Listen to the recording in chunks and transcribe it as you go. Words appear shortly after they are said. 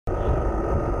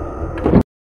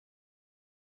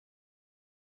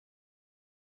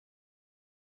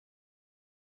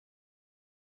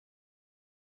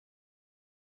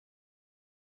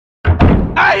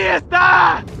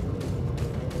está!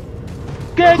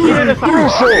 ¿Qué quieres hacer?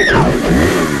 ¡Intruso!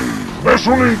 ¡Es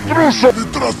un intruso!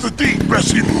 ¡Detrás de ti,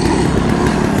 imbécil!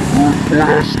 ¡Un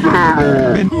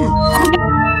forastero!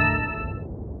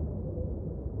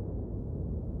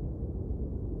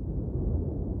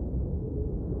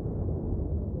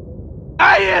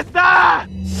 ¡Ahí está!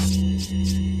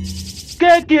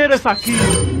 ¿Qué quieres aquí?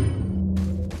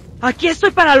 Aquí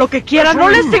estoy para lo que quieran, no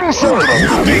les tengo...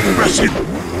 ¡Detrás de ti, imbécil!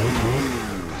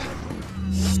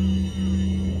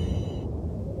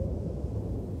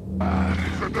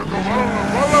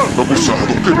 ¡Abusado,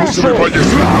 que no se me vaya a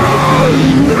escapar!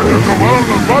 ¡Se me acabaron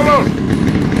las balas!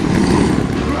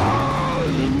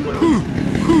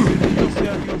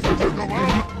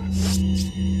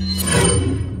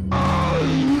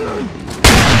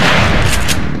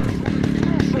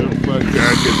 Acá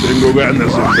que tengo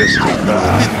ganas de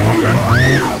festejar.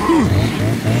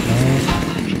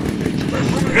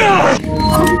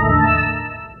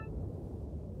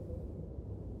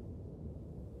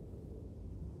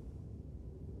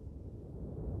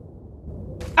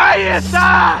 ¡Ahí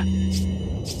está!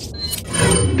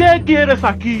 ¿Qué quieres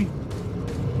aquí?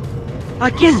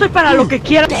 Aquí estoy para lo que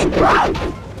quieran.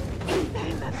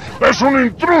 ¡Es un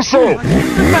intruso! Aquí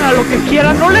estoy para lo que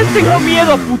quieran, no les tengo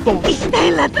miedo, puto. ¡Está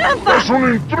en la trampa! ¡Es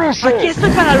un intruso! Aquí estoy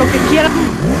para lo que quieran.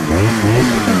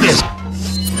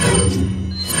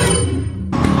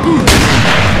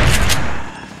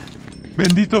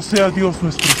 Bendito sea Dios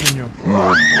nuestro Señor.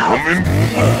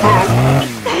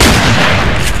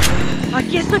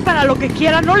 Aquí estoy para lo que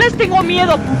quieran, no les tengo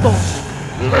miedo, puto.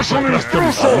 ¡Es un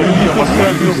intruso! Bendito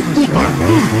sea Dios nuestro Señor.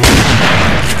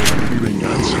 ¡Mi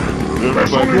venganza!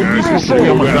 ¡Es Yo un mismo intruso! voy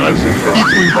a matar al bendito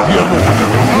infierno para que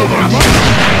me jodas.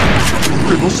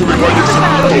 ¡Que no se me vaya ese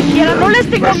Para lo que quieran, no les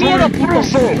tengo ¡Es un miedo, puto.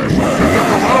 intruso! ¡Se me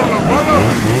acabaron las balas!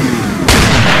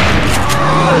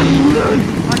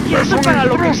 Aquí estoy para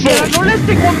lo que quieran, no les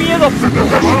tengo miedo, puto.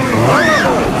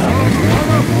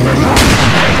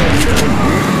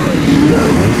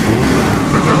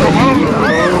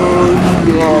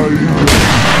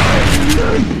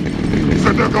 ¡Se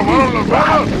te acabaron las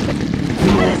balas!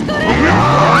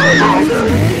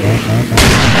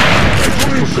 ¡Es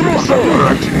un intruso!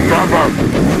 ¡La chingada!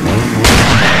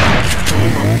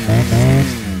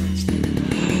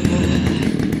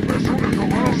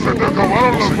 ¡Se te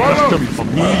acabaron las balas! Hasta mi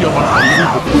familia, malparido.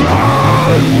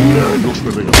 Dios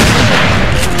me regaló.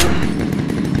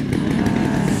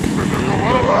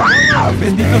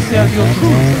 Bendito sea Dios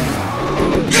nuestro Señor.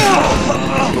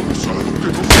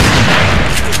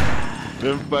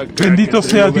 Ven pa' acá, Bendito que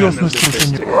sea tengo Dios ganas de nuestro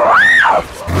Señor.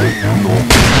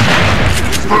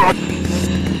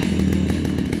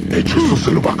 De hecho, esto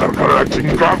se lo va a cargar a la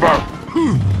chingada.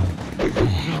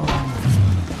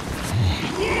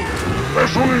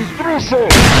 ¡Es un intruso!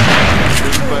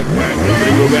 Ven pa' acá, que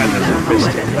tengo ganas de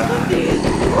festejar.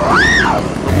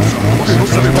 Que no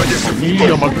se le vaya ese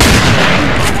Familia, malparido.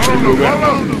 Tengo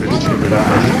ganas de festejar.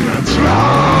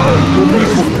 Yo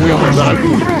mismo voy a matar al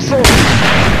bendito. intruso!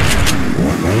 ¡Se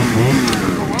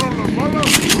te acabaron las balas!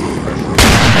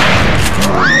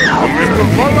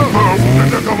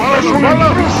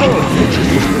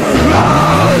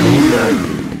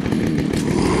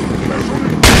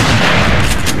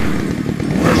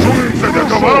 ¡Se te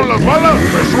acabaron las balas!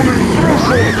 ¡Es un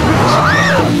intruso!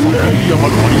 Familia,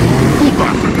 malparido. ¡Puta!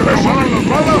 ¡Se te acabaron las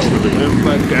balas! Ven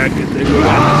pa' acá, que tengo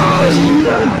ganas de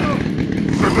festejar.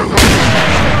 ¡Se te acabaron!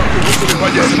 ¡Que no se le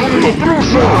vaya ese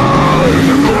intruso! ¡Se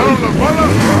te acabaron las balas!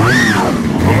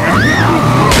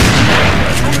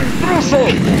 ¡Es un intruso!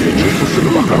 ¡Esto se le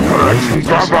va a cargar a la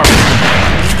chingada!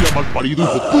 Familia, malparido,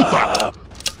 hijo de puta.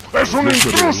 ¡Es un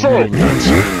intruso! Voy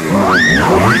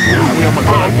a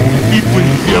matar al bendito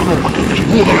infierno para que te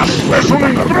jodas. ¡Es un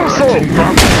intruso!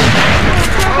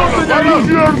 ¡Al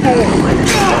infierno!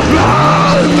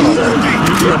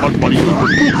 Familia, malparido, hijo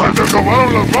de puta. ¡Se te acabaron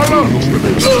las balas!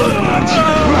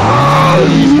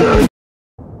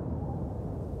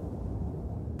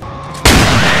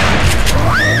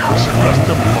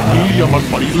 Sacaste a mi familia,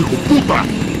 malparido, hijo de puta.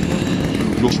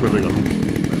 Dios me regaló.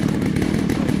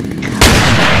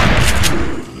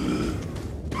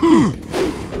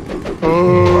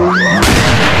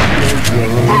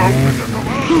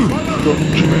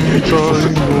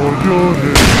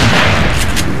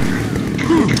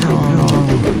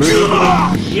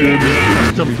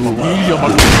 Sacaste a mi familia,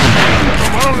 malparido. ¡Se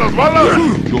acabaron las balas!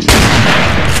 Dios me regaló.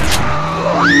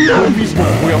 Yo mismo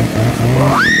voy a...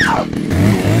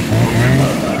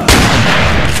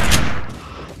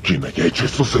 Quien haya hecho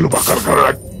esto se lo va a cargar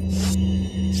a...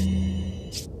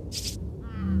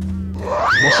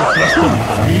 No sacaste a mi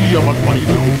familia,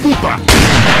 malparido, hijo de puta.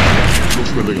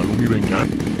 Dios me regaló mi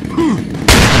venganza.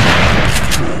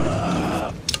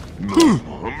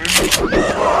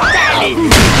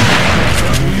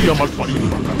 Familia malparida.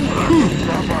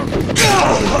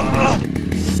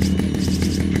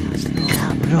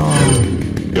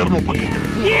 Infierno pa' que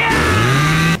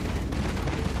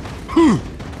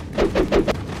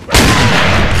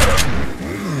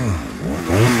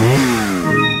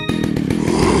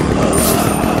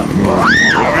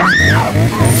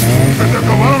 ¡se te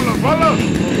acabaron las balas!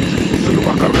 ¡Se lo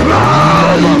va a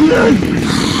cargar!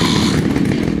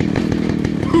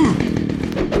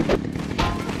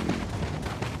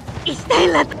 ¡Está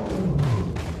en la...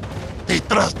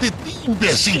 ¡Detrás de ti,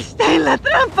 imbécil! ¡Está en la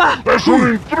trampa! ¡Es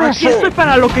un intruso! Aquí estoy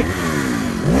para lo que... ¡Es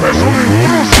un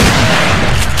intruso!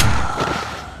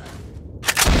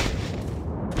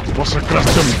 ¡Tú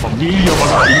masacraste a mi familia,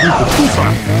 malparido hijo puta!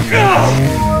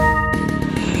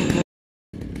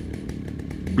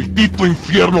 ¡Maldito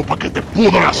infierno pa' que te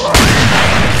pudras!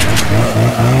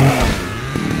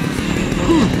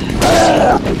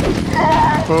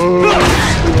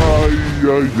 ¡Ay,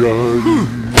 ay, ay!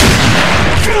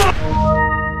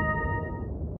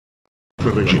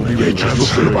 Eso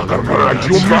se lo va a cargar.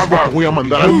 Yo mismo te voy a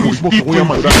mandar al mismo te voy a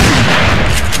mandar.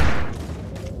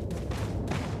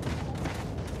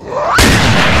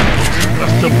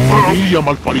 Hasta mi familia,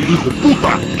 malparido hijo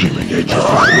puta. Que me eches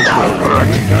eso se lo va a cargar a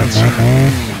chinganza.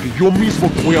 Que yo mismo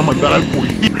te voy a mandar al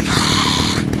puritito.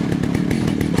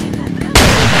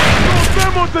 ¡Nos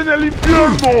vemos en el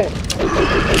infierno!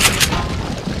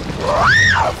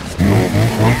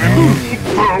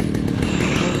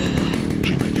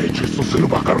 Eso se lo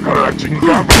va a cargar a la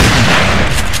chingada.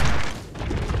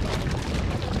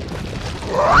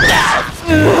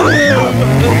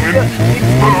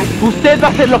 Usted va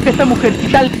a hacer lo que esta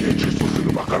mujercita... Eso se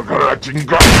lo va a cargar a la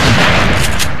chingada.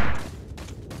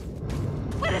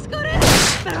 Puedes correr,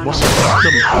 pero Vas a sacar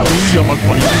a mi familia,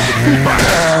 malparido de puta.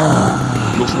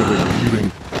 Dios me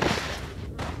reviven.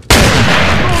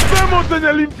 ¡Nos vemos en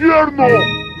el infierno!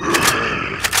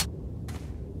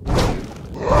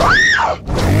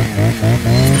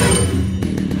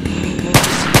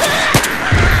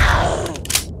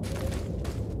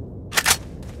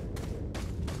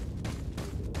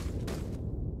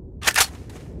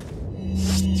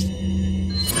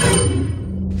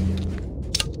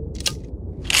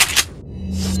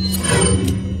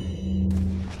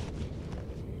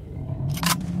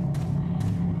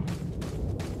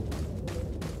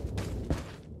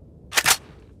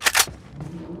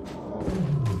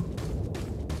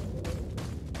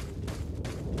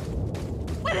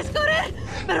 puedes correr,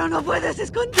 pero no puedes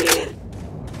esconder.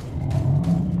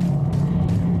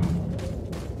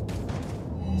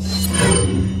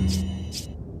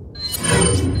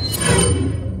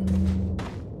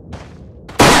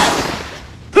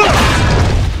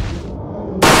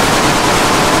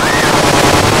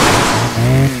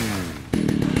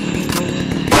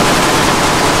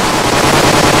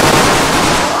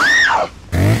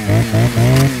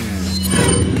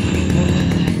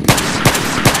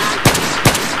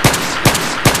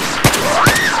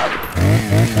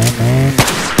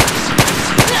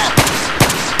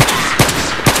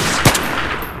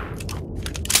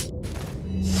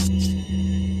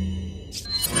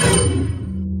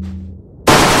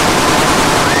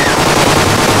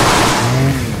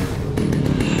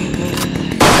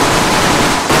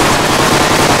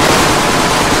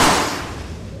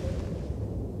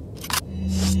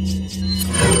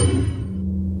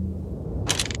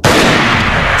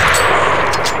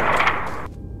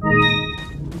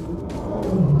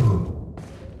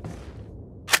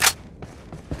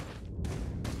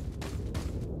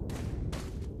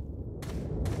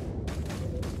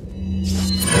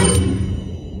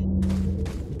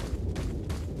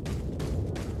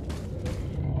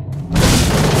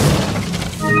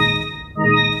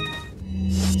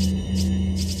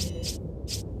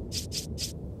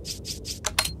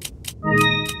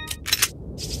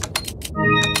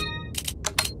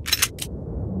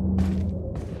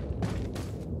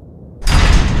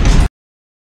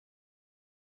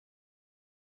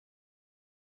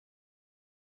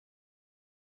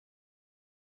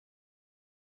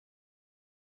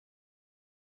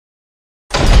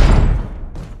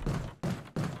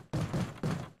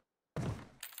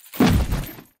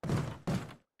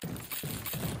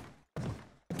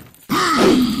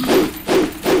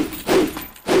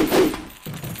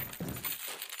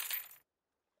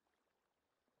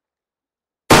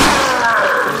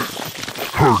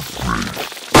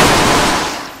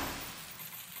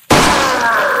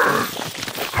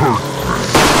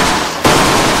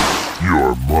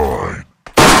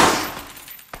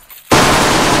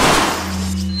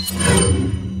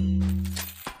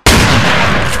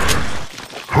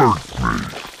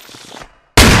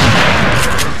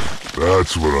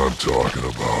 That's what I'm talking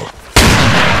about.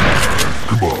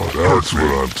 Come on, that's what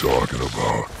I'm talking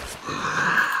about.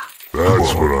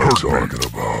 That's what I'm talking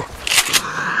about.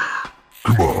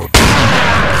 Come on.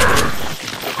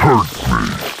 Hurt me.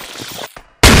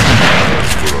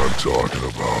 That's what I'm talking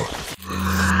about.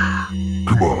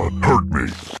 Come on, hurt me.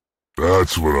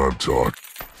 That's what I'm talking.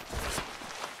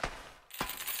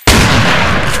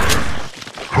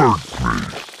 Hurt me.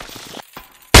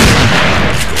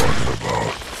 Talking about.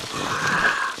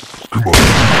 Come on.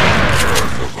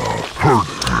 Talking about. Hurt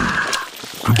me.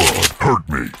 Come on, hurt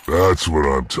me. That's what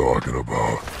I'm talking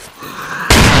about.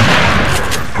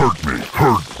 Hurt me.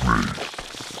 Hurt me.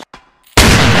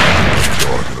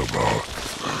 Talking about.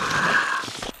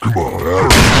 Come on,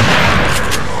 hurt me.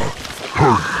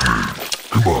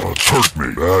 Come on, hurt me.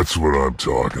 That's what I'm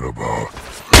talking about.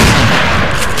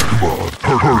 Come on,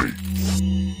 hurt me.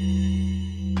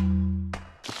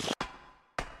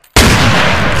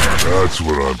 That's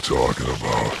what I'm talking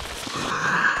about.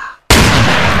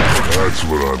 That's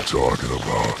what I'm talking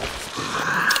about.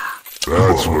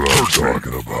 That's what I'm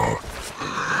talking about.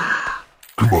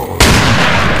 Come on.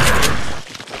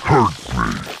 Hurt me.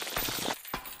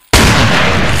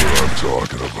 That's what I'm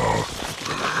talking about.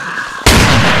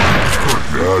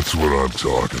 That's what I'm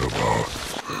talking about.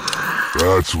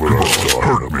 That's what I'm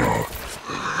talking about.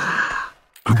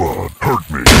 Come on, hurt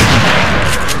me.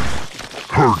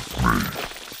 Hurt me.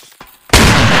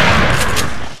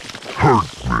 Hurt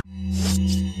me.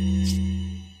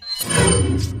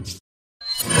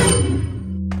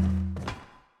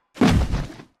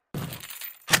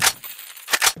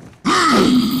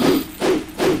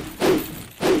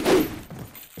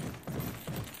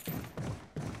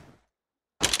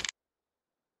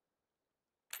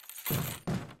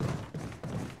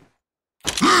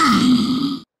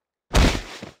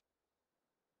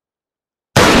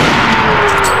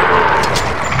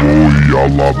 Voy a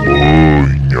la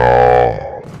baña.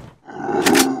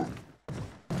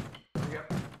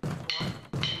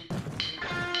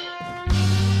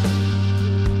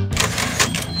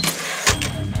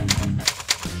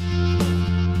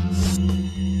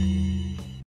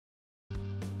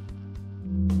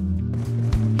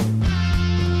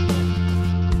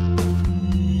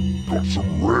 Got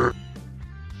some red.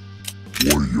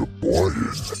 What are you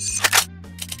buying?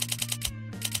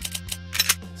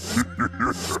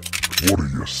 What are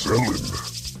you selling?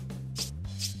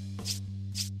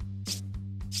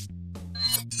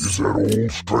 Is that all,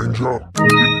 stranger?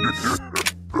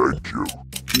 Thank you.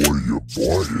 What are you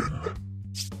buying?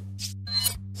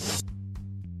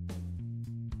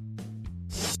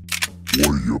 What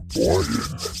are you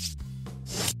buying?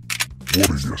 What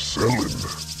are you selling?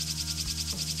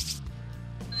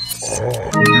 Ah,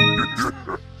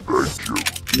 thank you.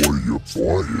 What are you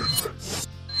buying?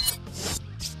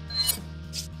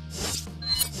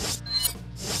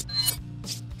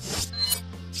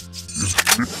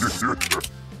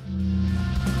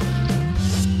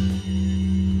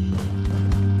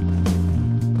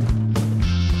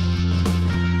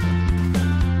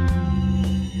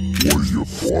 What are you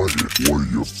buying? What are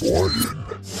you buying?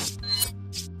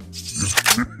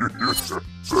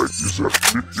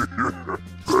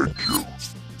 Thank you.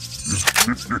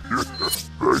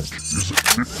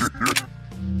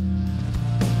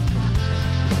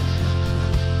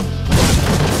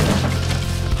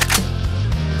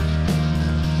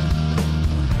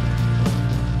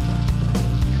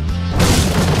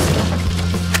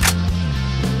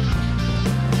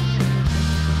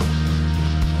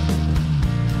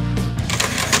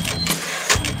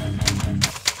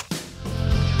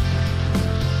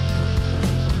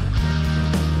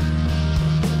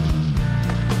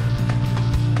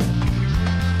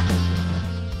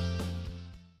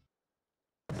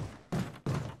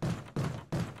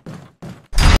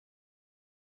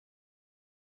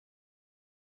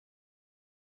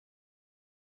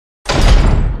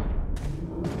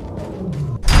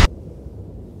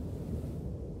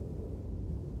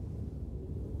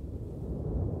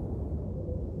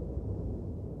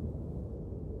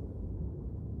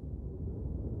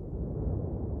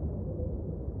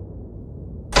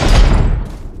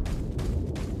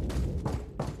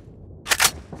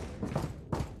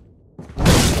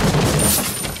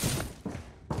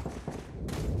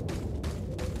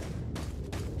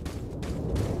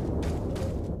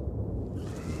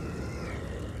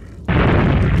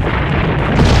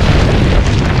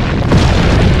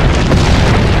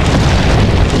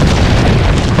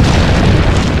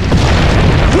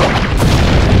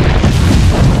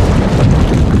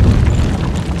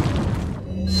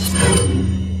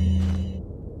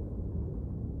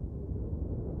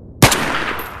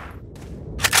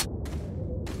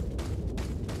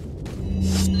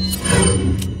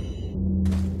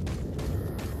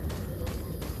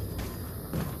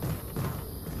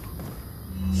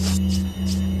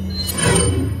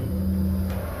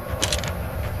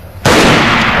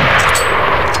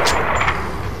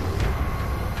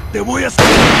 ¡Te voy a...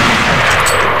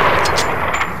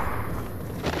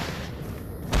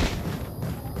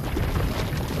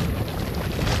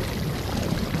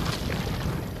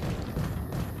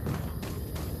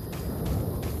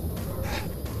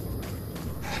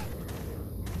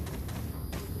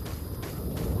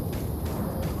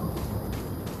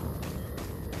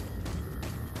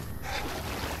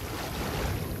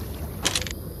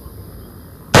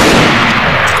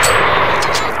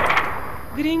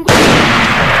 Gringo.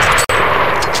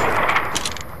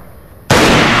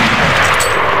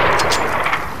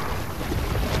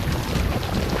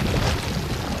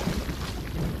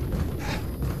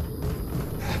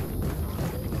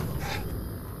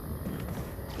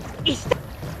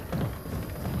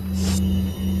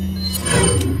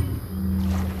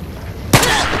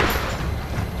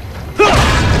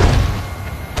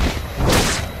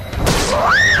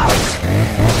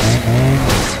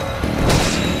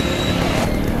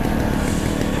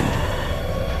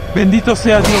 Bendito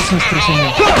sea Dios nuestro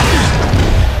Señor.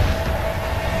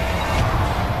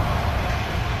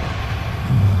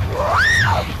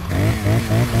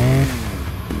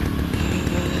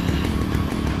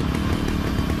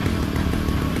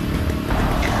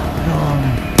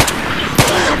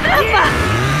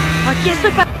 Aquí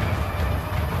estoy para...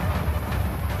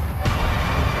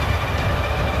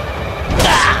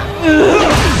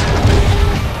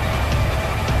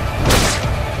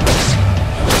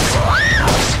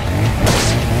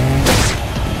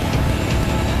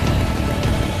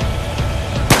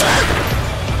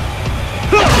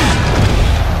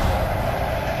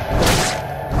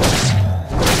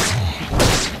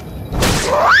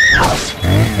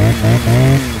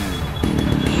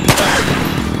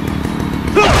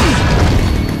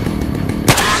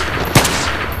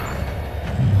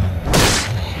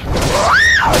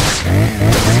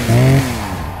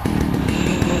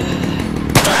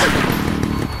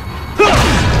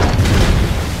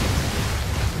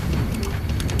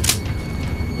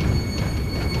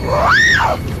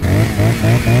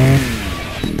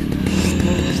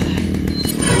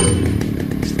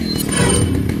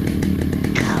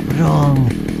 Cabrón.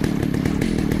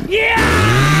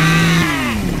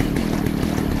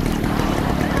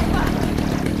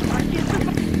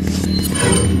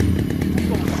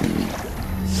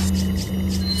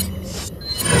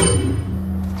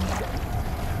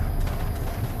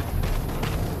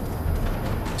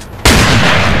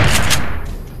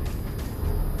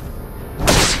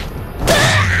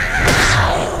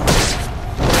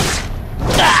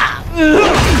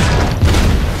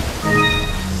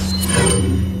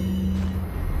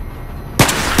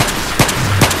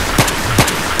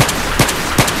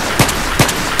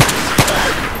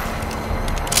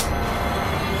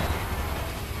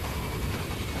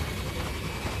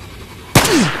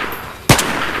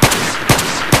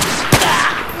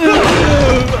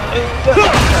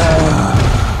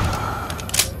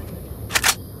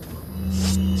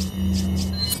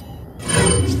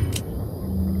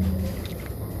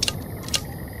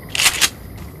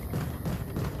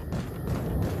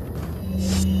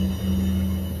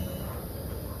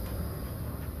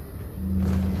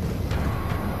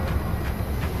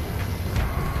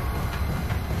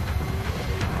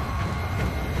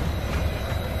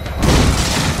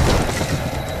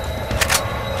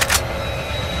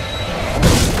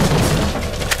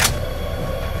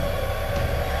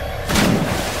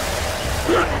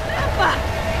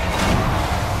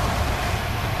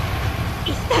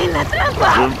 ¡Está en la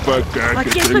trampa! Ven pa' acá, Aquí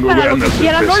que estoy tengo para lo ganas que de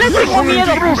quiera, no les tengo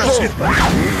miedo, puto.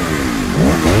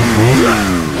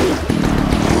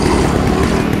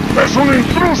 ¡Es un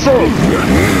intruso!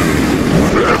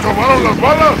 ¡Se te acabaron las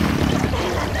balas!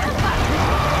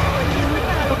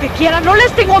 Lo que quiera, no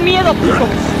les tengo miedo, puto.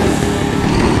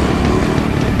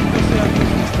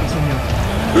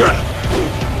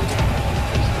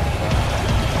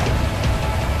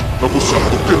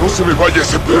 Abusado, que no se me vaya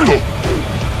ese puto.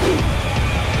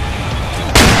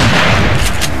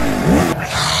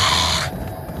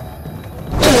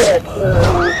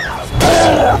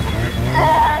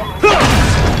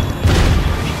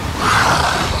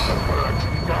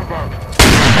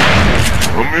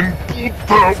 ¡No me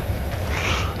emputa!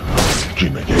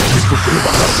 ¿Quién haya hecho esto que le va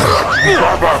a dar a la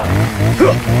chingada?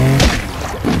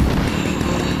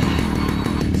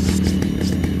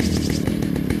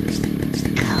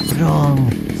 Cabrón.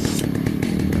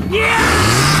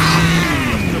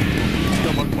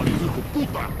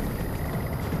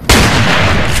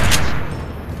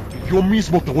 Yo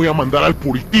mismo te voy a mandar al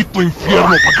puritito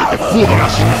infierno para que te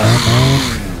pudras.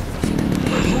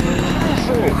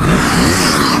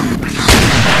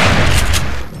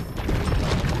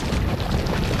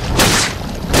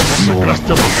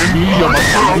 Masacraste a mi familia,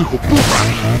 malvado hijo puta.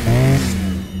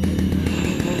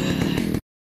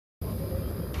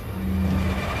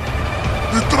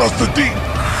 ¡Detrás de ti!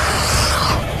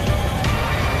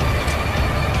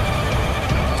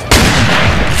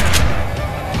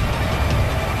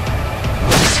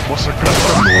 Masacraste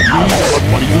a mi familia,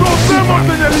 malvado. ¡Nos vemos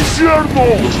en el infierno!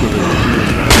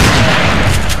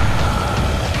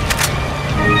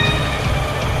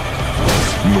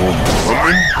 ¡No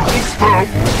mames!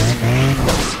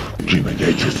 Quien haya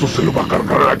hecho esto se lo va a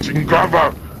cargar ¡A la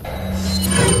chingada!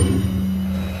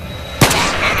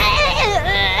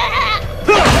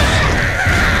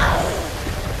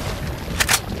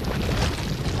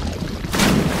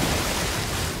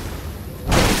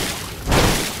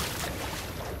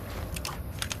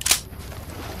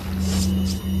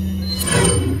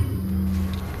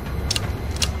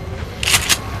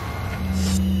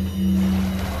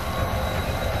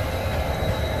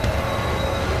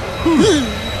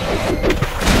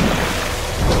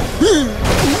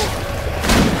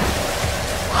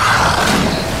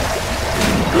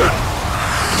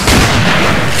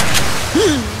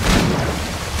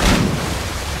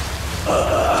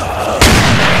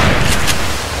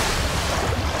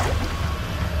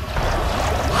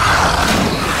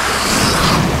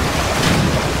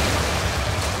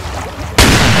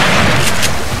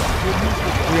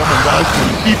 Voy a mandar al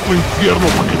maldito infierno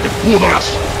para que te pudras.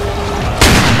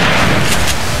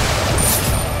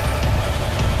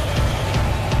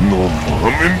 ¡No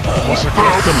mames!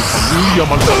 Masacraste a mi familia,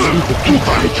 malvado hijo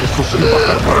puta. Hecho esto se le va a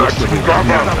cargar ¡A a la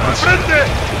chingada! ¡Frente!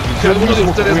 Si alguno de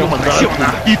ustedes voy a lo mandar al traiciona,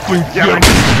 maldito infierno.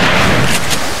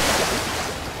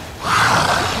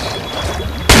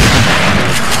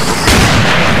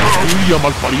 Familia,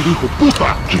 malparido hijo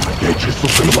puta. Quien haya hecho esto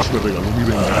se lo vas a regalar mi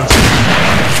venganza.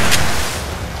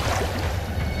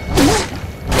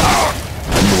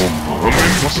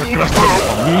 Masacraste a mi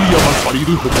familia,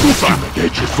 malparido hijo puta. Quien haya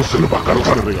hecho esto se lo va a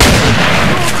cargar de regalo.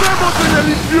 ¡Nos vemos en el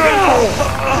infierno!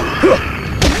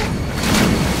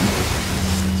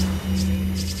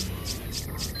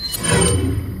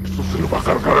 Esto se lo va a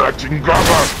cargar ¡A la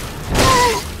chingada!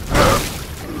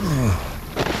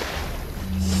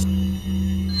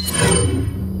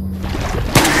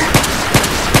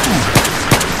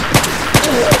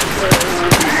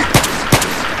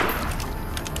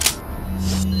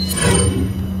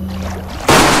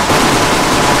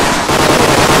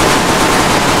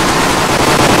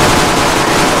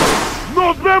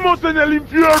 ¡Nos vemos en el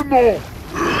infierno!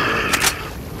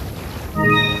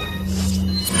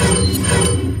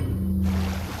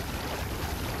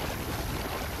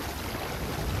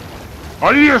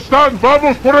 ¡Ahí están!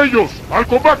 ¡Vamos por ellos! ¡Al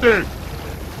combate!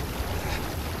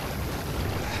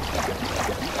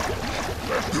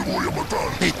 ¡Te voy a matar!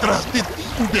 detrás de ti,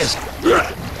 imbécil.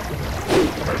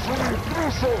 ¡Es un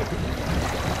intruso!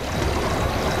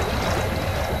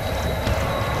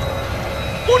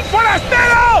 ¡un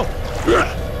forastero!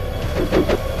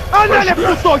 ¡Ándale,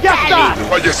 puto! ¡Ya está!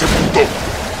 ¡Vaya ese puto! ¡Es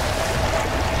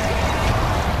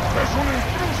un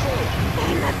intruso!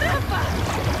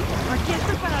 Aquí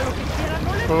estoy para lo que quiera,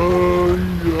 no le... ¡Ay,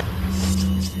 ay!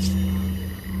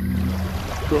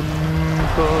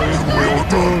 Canta y no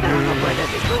llores.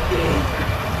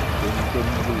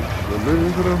 Cantando se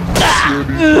alegran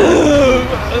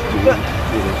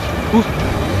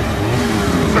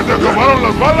 ¡Se te acabaron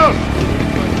las balas!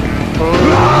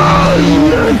 ¡Ay,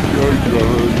 ay, ay,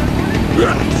 ay!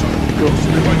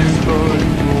 Canta y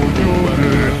no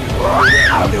llores.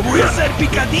 ¡Te voy a hacer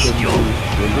picadillo!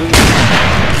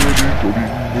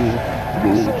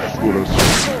 Los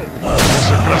corazones.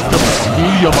 Masacraste a mi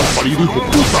familia, malparido hijo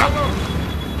puta.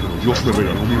 Pero Dios me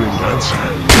regaló mi venganza.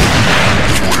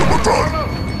 ¡Te voy a matar!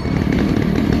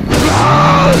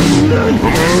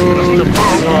 Masacraste a mi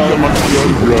familia, malparido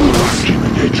hijo puta. Quien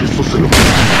haya hecho esto se lo va a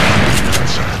regalar mi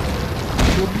venganza.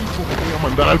 Yo mismo te voy a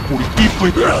mandar al puritito y...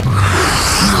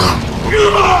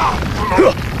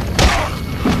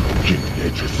 Quien haya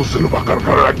hecho esto se lo va a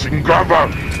cargar ¡A la chingada!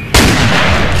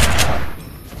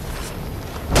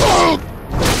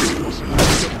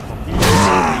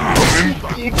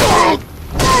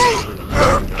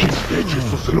 Quien haya hecho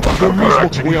esto se lo va a cargar ¡A la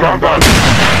te voy a mandar.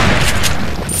 chingada!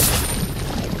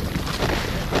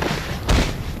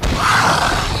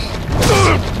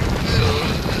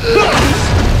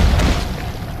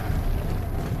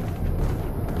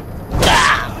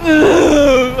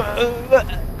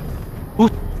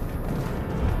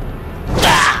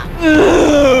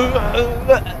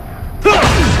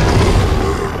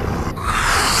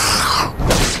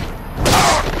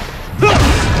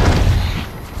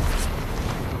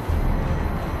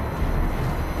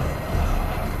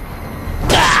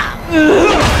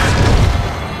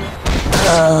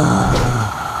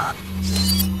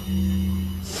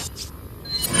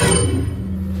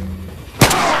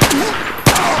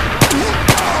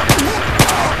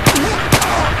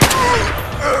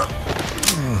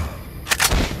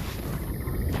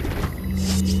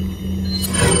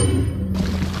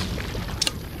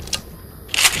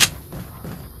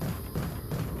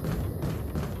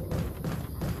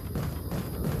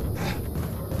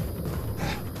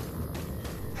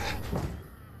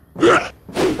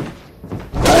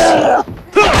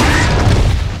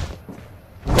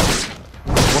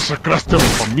 Masacraste a mi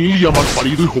familia,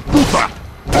 malparido hijo puta.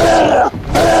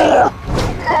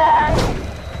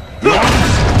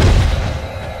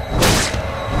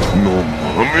 No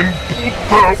mamen,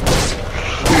 puta.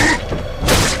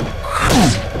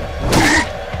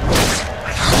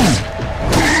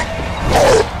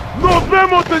 ¡Nos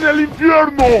vemos en el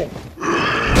infierno!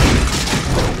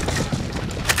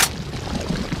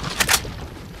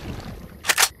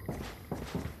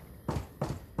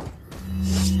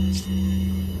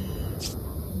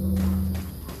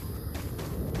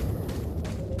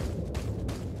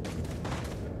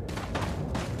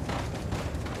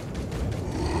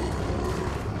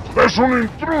 ¡Es un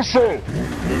intruso!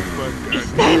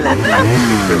 Está en la trampa.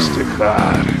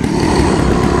 Festejar.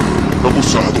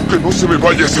 Abusado, que no se me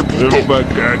vaya ese puto.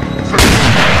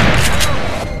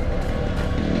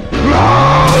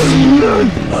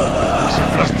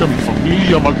 Masacraste a mi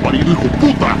familia, malparido hijo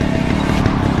puta.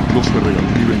 Dios te regaló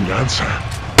mi venganza.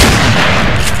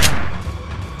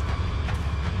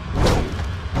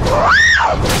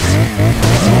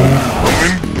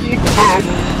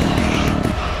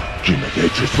 ¿Quién haya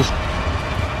hecho estos?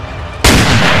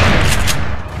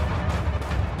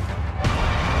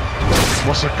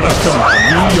 Masacraste a mi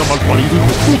familia, malparido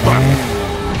hijo puta.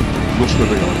 Dios te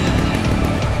regaló.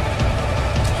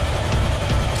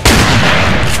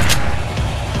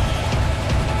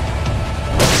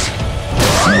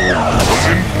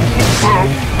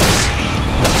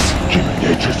 ¿Quién haya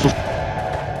hecho estos?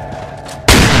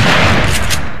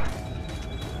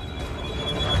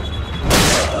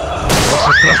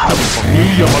 Masacraste a mi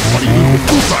familia, malparido hijo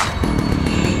puta.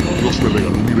 Dios me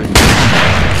regaló mi venganza.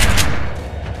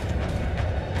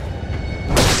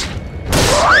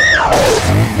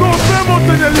 ¡Nos vemos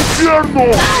en el infierno!